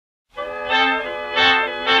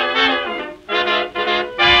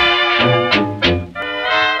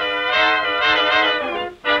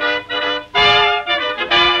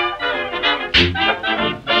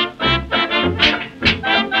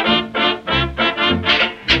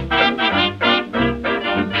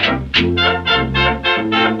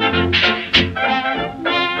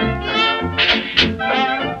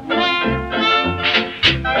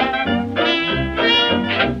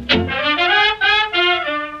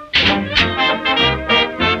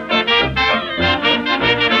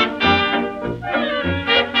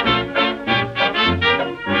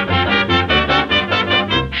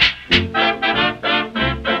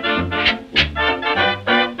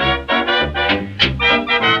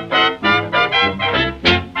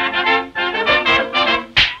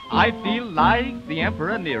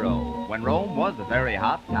Emperor Nero, when Rome was a very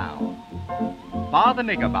hot town. Father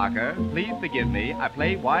Knickerbocker, please forgive me, I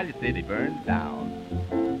play while your city burns down.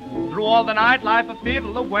 Through all the night life a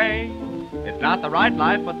fiddle away, it's not the right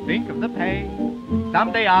life, but think of the pay.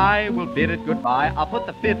 Someday I will bid it goodbye, I'll put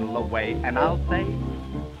the fiddle away and I'll say,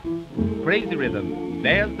 crazy rhythm,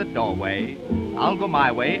 there's the doorway, I'll go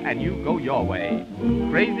my way and you go your way.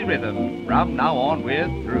 Crazy rhythm, from now on we're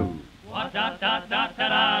through.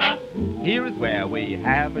 Here is where we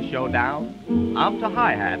have a showdown. I'm to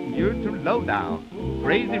hi-hat and you're to low-down.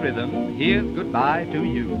 Crazy rhythm, here's goodbye to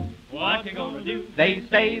you. What you gonna do? They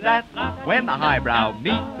say that when the highbrow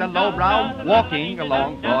meets the lowbrow walking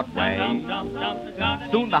along Broadway,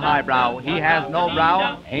 soon the highbrow, he has no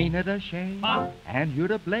brow. Ain't it a shame? And you're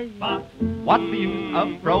to blame. What's the use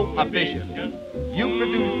of prohibition? You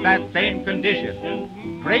produce that same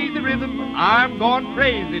condition. Crazy rhythm, I'm gone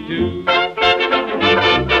crazy too.